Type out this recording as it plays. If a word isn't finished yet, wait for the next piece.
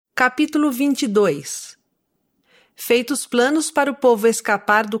Capítulo 22. Feitos planos para o povo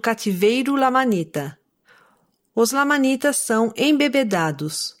escapar do cativeiro lamanita. Os lamanitas são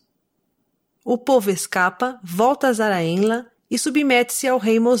embebedados. O povo escapa, volta a Zaraenla e submete-se ao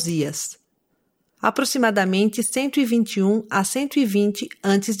rei Mosias. Aproximadamente 121 a 120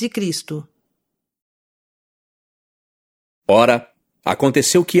 a.C. Ora,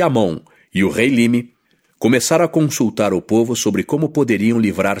 aconteceu que Amon e o rei Lime começaram a consultar o povo sobre como poderiam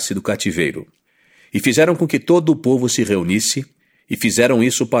livrar-se do cativeiro. E fizeram com que todo o povo se reunisse, e fizeram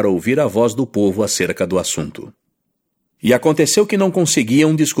isso para ouvir a voz do povo acerca do assunto. E aconteceu que não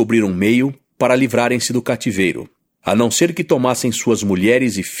conseguiam descobrir um meio para livrarem-se do cativeiro, a não ser que tomassem suas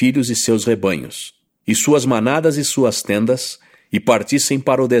mulheres e filhos e seus rebanhos, e suas manadas e suas tendas, e partissem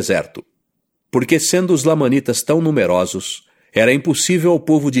para o deserto. Porque sendo os lamanitas tão numerosos, era impossível ao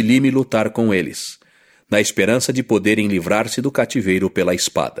povo de Lime lutar com eles, na esperança de poderem livrar-se do cativeiro pela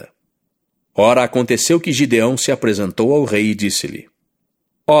espada. Ora, aconteceu que Gideão se apresentou ao rei e disse-lhe: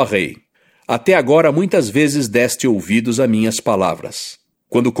 Ó rei, até agora muitas vezes deste ouvidos a minhas palavras,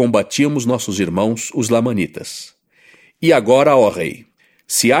 quando combatíamos nossos irmãos, os lamanitas. E agora, ó rei,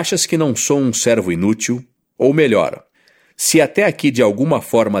 se achas que não sou um servo inútil, ou melhor, se até aqui de alguma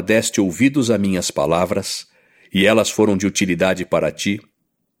forma deste ouvidos a minhas palavras, e elas foram de utilidade para ti,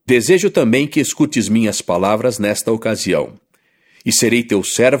 desejo também que escutes minhas palavras nesta ocasião, e serei teu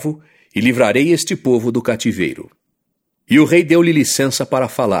servo, e livrarei este povo do cativeiro. E o rei deu-lhe licença para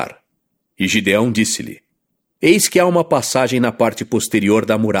falar. E Gideão disse-lhe: Eis que há uma passagem na parte posterior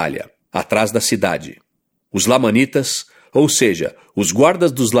da muralha, atrás da cidade. Os lamanitas, ou seja, os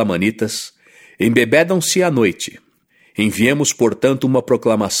guardas dos lamanitas, embebedam-se à noite. Enviemos, portanto, uma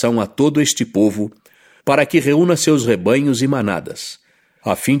proclamação a todo este povo, para que reúna seus rebanhos e manadas,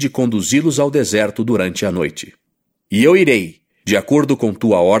 a fim de conduzi-los ao deserto durante a noite. E eu irei, de acordo com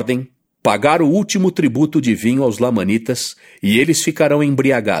tua ordem, pagar o último tributo de vinho aos lamanitas, e eles ficarão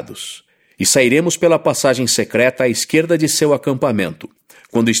embriagados. E sairemos pela passagem secreta à esquerda de seu acampamento,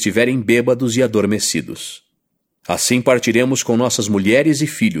 quando estiverem bêbados e adormecidos. Assim partiremos com nossas mulheres e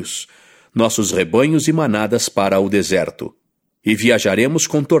filhos, nossos rebanhos e manadas para o deserto, e viajaremos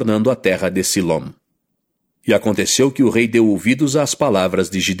contornando a terra de Silom. E aconteceu que o rei deu ouvidos às palavras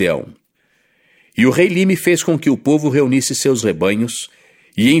de Gideão. E o rei Lime fez com que o povo reunisse seus rebanhos,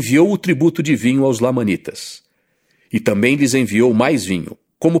 e enviou o tributo de vinho aos lamanitas. E também lhes enviou mais vinho,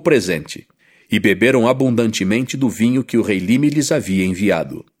 como presente, e beberam abundantemente do vinho que o rei Lime lhes havia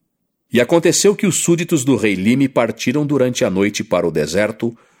enviado. E aconteceu que os súditos do rei Lime partiram durante a noite para o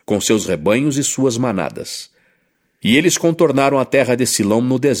deserto, com seus rebanhos e suas manadas. E eles contornaram a terra de Silom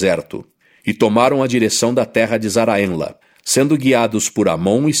no deserto, e tomaram a direção da terra de Zaraenla, sendo guiados por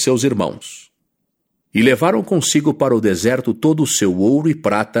Amon e seus irmãos. E levaram consigo para o deserto todo o seu ouro e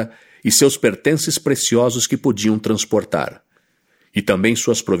prata e seus pertences preciosos que podiam transportar, e também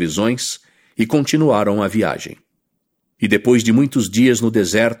suas provisões, e continuaram a viagem. E depois de muitos dias no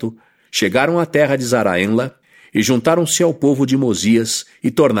deserto, chegaram à terra de Zaraenla, e juntaram-se ao povo de Mosias,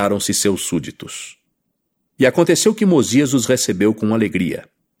 e tornaram-se seus súditos. E aconteceu que Mosias os recebeu com alegria,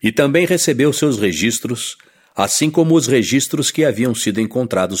 e também recebeu seus registros, assim como os registros que haviam sido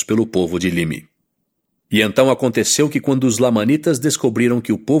encontrados pelo povo de Lime. E então aconteceu que quando os lamanitas descobriram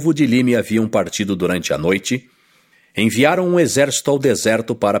que o povo de Lime haviam partido durante a noite, enviaram um exército ao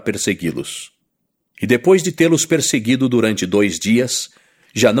deserto para persegui-los. E depois de tê-los perseguido durante 2 dias,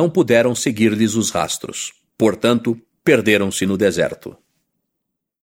 já não puderam seguir-lhes os rastros. Portanto, perderam-se no deserto.